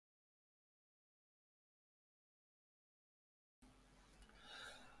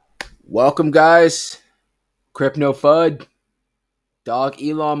Welcome, guys. Crypto Fud, Dog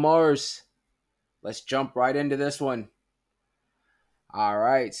Elon Mars. Let's jump right into this one. All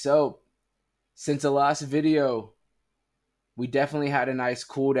right, so since the last video, we definitely had a nice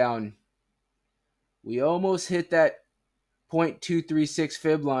cooldown. We almost hit that 0.236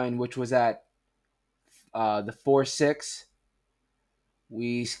 fib line, which was at the 4.6.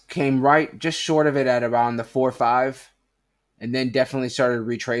 We came right just short of it at around the 4.5, and then definitely started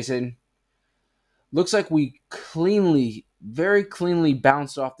retracing. Looks like we very cleanly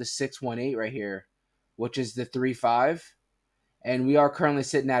bounced off the 618 right here, which is the 3.5. And we are currently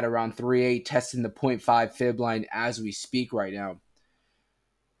sitting at around 3.8, testing the 0.5 fib line as we speak right now.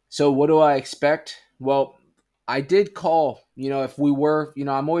 So what do I expect? Well, I did call, if we were,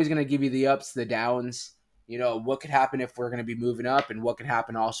 I'm always going to give you the ups, the downs, what could happen if we're going to be moving up and what could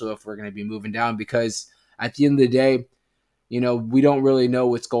happen also if we're going to be moving down, because at the end of the day, we don't really know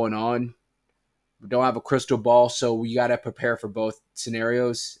what's going on. We don't have a crystal ball, so we got to prepare for both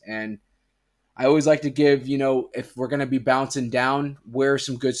scenarios. And I always like to give, if we're going to be bouncing down, where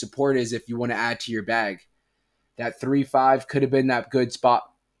some good support is if you want to add to your bag. That 3.5 could have been that good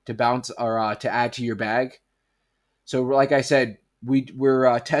spot to bounce or to add to your bag. So like I said,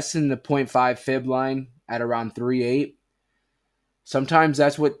 we're testing the 0.5 fib line at around 3.8. Sometimes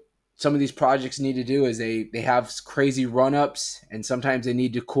that's what some of these projects need to do, is they have crazy run-ups, and sometimes they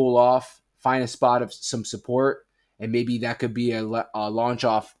need to cool off, find a spot of some support, and maybe that could be a launch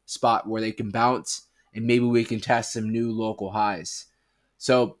off spot where they can bounce, and maybe we can test some new local highs.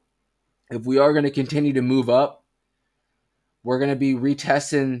 So if we are going to continue to move up, we're going to be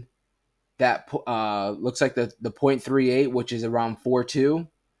retesting that looks like the 0.38, which is around 4.2.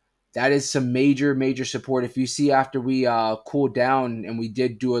 That is some major support. If you see, after we cooled down and we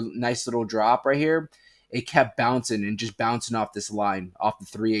did do a nice little drop right here, it kept bouncing and just bouncing off this line, off the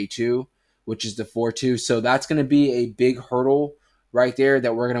 3.82, which is the 4.2. So that's going to be a big hurdle right there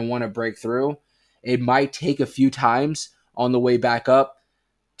that we're going to want to break through. It might take a few times on the way back up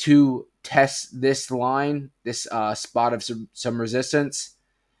to test this line, this spot of some resistance.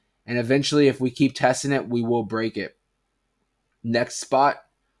 And eventually, if we keep testing it, we will break it. Next spot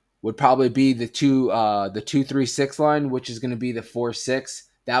would probably be the 236 line, which is going to be the 4.6.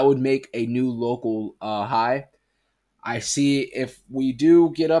 That would make a new local high. I see if we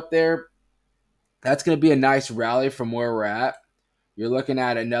do get up there, that's going to be a nice rally from where we're at. You're looking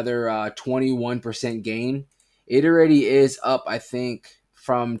at another 21% gain. It already is up, I think,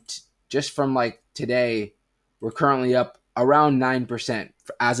 from just from like today. We're currently up around 9%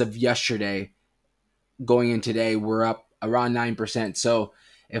 as of yesterday. Going in today, we're up around 9%. So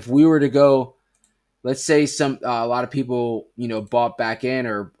if we were to go, let's say a lot of people, bought back in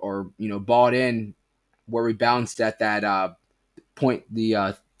or bought in where we bounced at that point,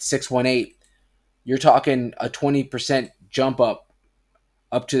 the 618, you're talking a 20% jump up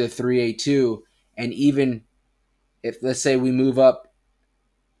to the 382. And even if, let's say, we move up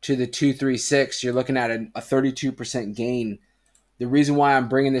to the 236, you're looking at a 32% gain. The reason why I'm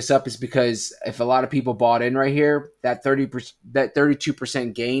bringing this up is because if a lot of people bought in right here, that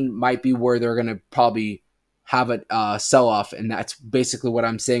 32% gain might be where they're going to probably have a sell-off. And that's basically what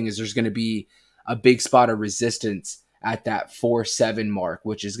I'm saying, is there's going to be a big spot of resistance at that 4.7 mark,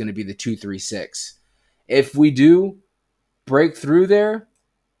 which is going to be the 236. If we do break through there,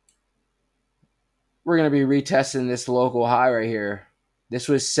 we're going to be retesting this local high right here. This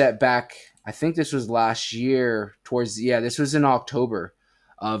was set back, I think this was last year this was in October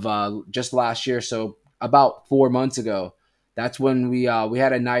of just last year. So about 4 months ago, that's when we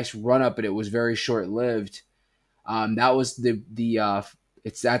had a nice run up, but it was very short lived. That was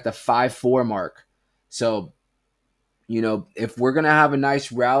it's at the 5.4 mark. So, if we're going to have a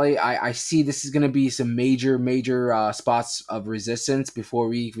nice rally, I see this is going to be some major spots of resistance before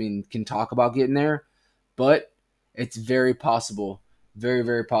we even can talk about getting there. But it's very possible,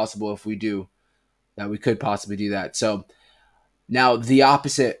 very possible if we do, that we could possibly do that. So now the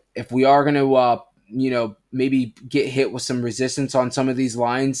opposite, if we are going to, maybe get hit with some resistance on some of these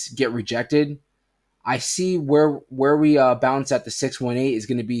lines, get rejected, I see where we bounce at the 618 is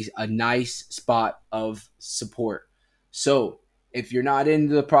going to be a nice spot of support. So if you're not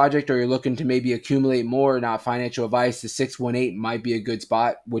into the project or you're looking to maybe accumulate more, not financial advice, the 618 might be a good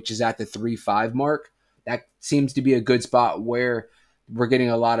spot, which is at the 3.5 mark. That seems to be a good spot where we're getting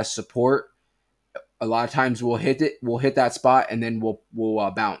a lot of support. A lot of times we'll hit that spot, and then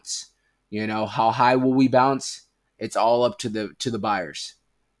we'll bounce. How high will we bounce? It's all up to the buyers.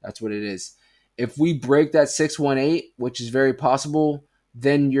 That's what it is. If we break that 618, which is very possible,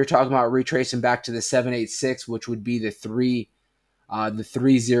 then you're talking about retracing back to the 786, which would be the the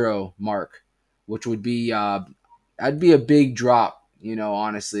 3-0 mark, which would be that'd be a big drop.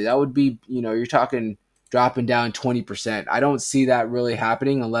 Honestly, that would be you're talking dropping down 20%. I don't see that really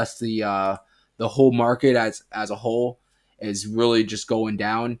happening unless the whole market as a whole is really just going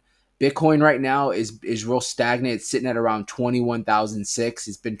down. Bitcoin right now is real stagnant. It's sitting at around 21,006.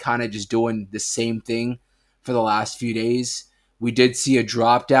 It's been kind of just doing the same thing for the last few days. We did see a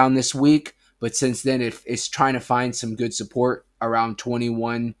drop down this week, but since then it's trying to find some good support around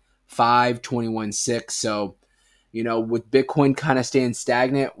 21.5, 21.6. So, with Bitcoin kind of staying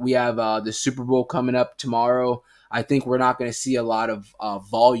stagnant, we have the Super Bowl coming up tomorrow. I think we're not going to see a lot of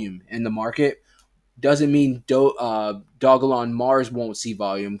volume in the market. Doesn't mean Dogelon Mars won't see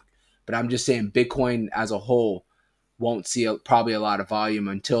volume, but I'm just saying Bitcoin as a whole won't see probably a lot of volume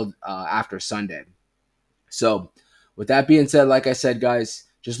until after Sunday. So, with that being said, like I said, guys,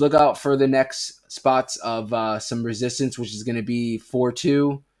 just look out for the next spots of some resistance, which is going to be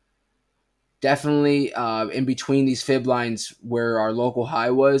 4.2. Definitely in between these fib lines where our local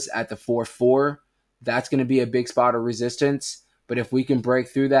high was at the 4.4. That's going to be a big spot of resistance. But if we can break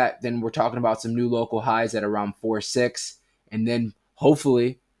through that, then we're talking about some new local highs at around 4.6. And then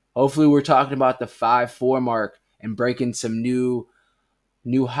hopefully we're talking about the 5.4 mark and breaking some new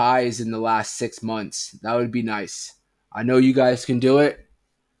highs in the last 6 months. That would be nice. I know you guys can do it.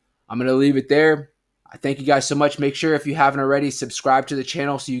 I'm going to leave it there. I thank you guys so much. Make sure if you haven't already, subscribe to the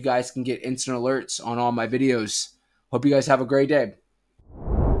channel so you guys can get instant alerts on all my videos. Hope you guys have a great day.